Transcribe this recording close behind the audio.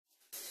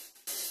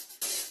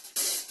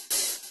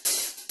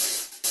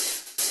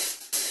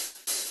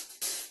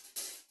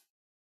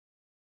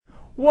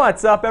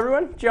What's up,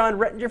 everyone? John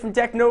Rettinger from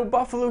Techno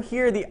Buffalo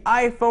here. The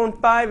iPhone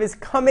 5 is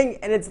coming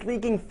and it's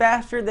leaking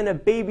faster than a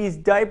baby's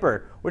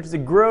diaper, which is a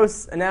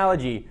gross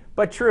analogy,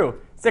 but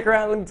true. Stick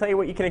around and let me tell you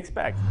what you can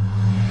expect.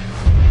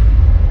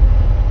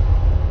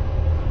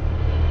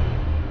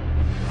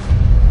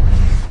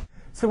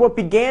 So what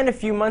began a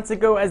few months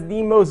ago as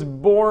the most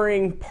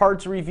boring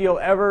parts reveal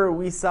ever,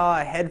 we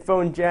saw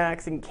headphone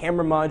jacks and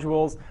camera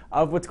modules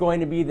of what's going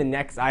to be the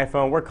next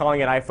iPhone. We're calling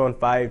it iPhone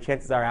 5.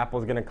 Chances are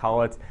Apple's going to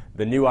call it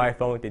the new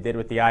iPhone like they did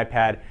with the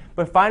iPad.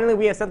 But finally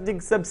we have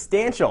something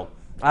substantial.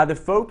 The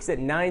folks at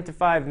 9 to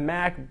 5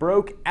 Mac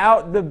broke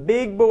out the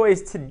big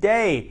boys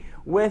today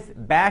with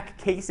back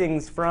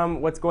casings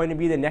from what's going to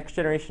be the next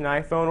generation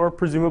iPhone, or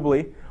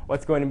presumably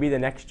what's going to be the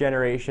next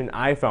generation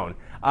iPhone.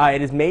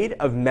 It is made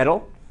of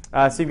metal.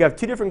 So you've got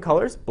two different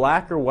colors,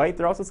 black or white.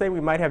 They're also saying we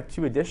might have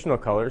two additional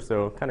colors,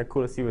 so kind of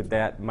cool to see what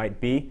that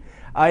might be.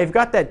 You've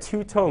got that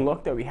two-tone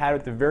look that we had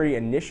with the very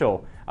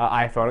initial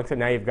iPhone, except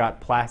now you've got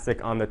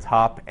plastic on the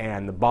top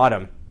and the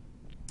bottom.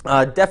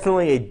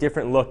 Definitely a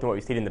different look than what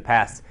we've seen in the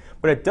past,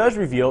 but it does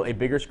reveal a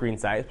bigger screen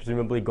size,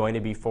 presumably going to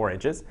be 4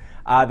 inches.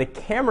 The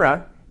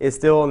camera is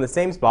still in the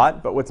same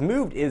spot, but what's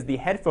moved is the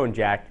headphone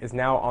jack is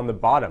now on the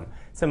bottom,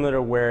 similar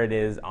to where it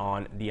is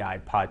on the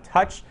iPod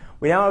Touch.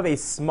 We now have a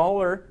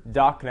smaller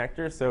dock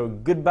connector, so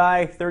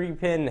goodbye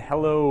 30-pin,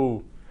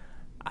 hello,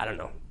 I don't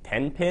know,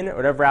 10-pin, or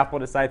whatever Apple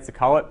decides to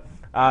call it.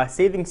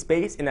 Saving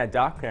space in that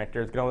dock connector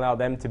is going to allow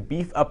them to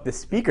beef up the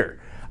speaker.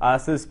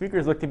 So the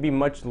speakers look to be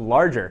much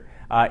larger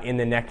in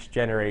the next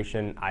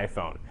generation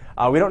iPhone.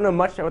 We don't know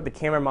much about what the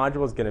camera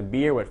module is going to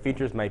be or what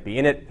features might be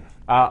in it,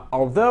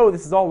 although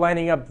this is all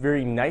lining up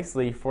very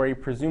nicely for a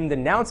presumed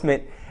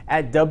announcement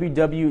at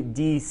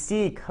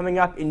WWDC coming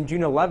up in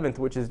June 11th,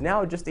 which is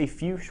now just a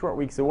few short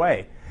weeks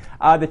away.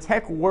 The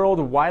tech world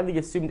widely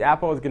assumed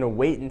Apple was going to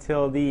wait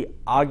until the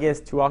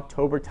August to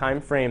October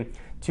timeframe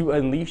to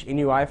unleash a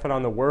new iPhone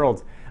on the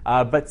world.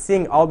 But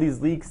seeing all these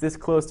leaks this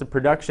close to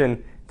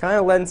production kind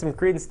of lends some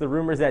credence to the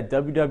rumors that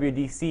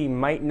WWDC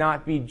might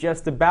not be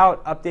just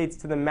about updates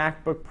to the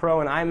MacBook Pro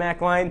and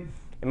iMac line.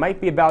 It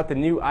might be about the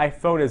new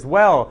iPhone as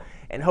well,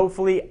 and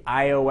hopefully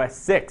iOS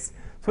 6.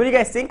 So what do you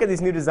guys think of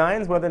these new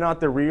designs? Whether or not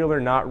they're real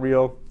or not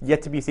real,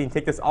 yet to be seen.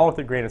 Take this all with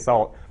a grain of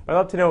salt. But I'd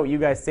love to know what you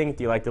guys think.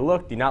 Do you like the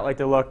look? Do you not like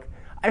the look?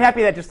 I'm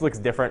happy that just looks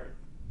different.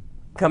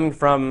 Coming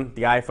from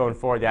the iPhone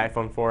 4, the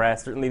iPhone 4S,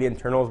 certainly the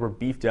internals were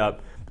beefed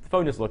up, but the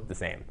phone just looked the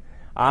same.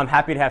 I'm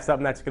happy to have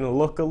something that's going to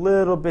look a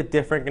little bit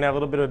different, going to have a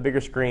little bit of a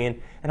bigger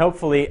screen, and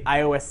hopefully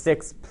iOS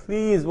 6,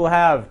 please, will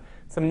have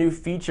some new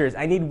features.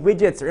 I need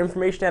widgets or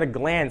information at a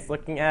glance.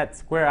 Looking at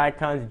square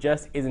icons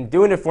just isn't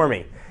doing it for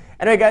me.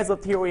 Anyway, guys,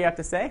 love to hear what you have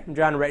to say. I'm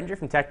John Rettinger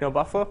from Techno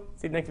Buffalo.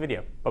 See you in the next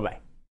video.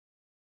 Bye-bye.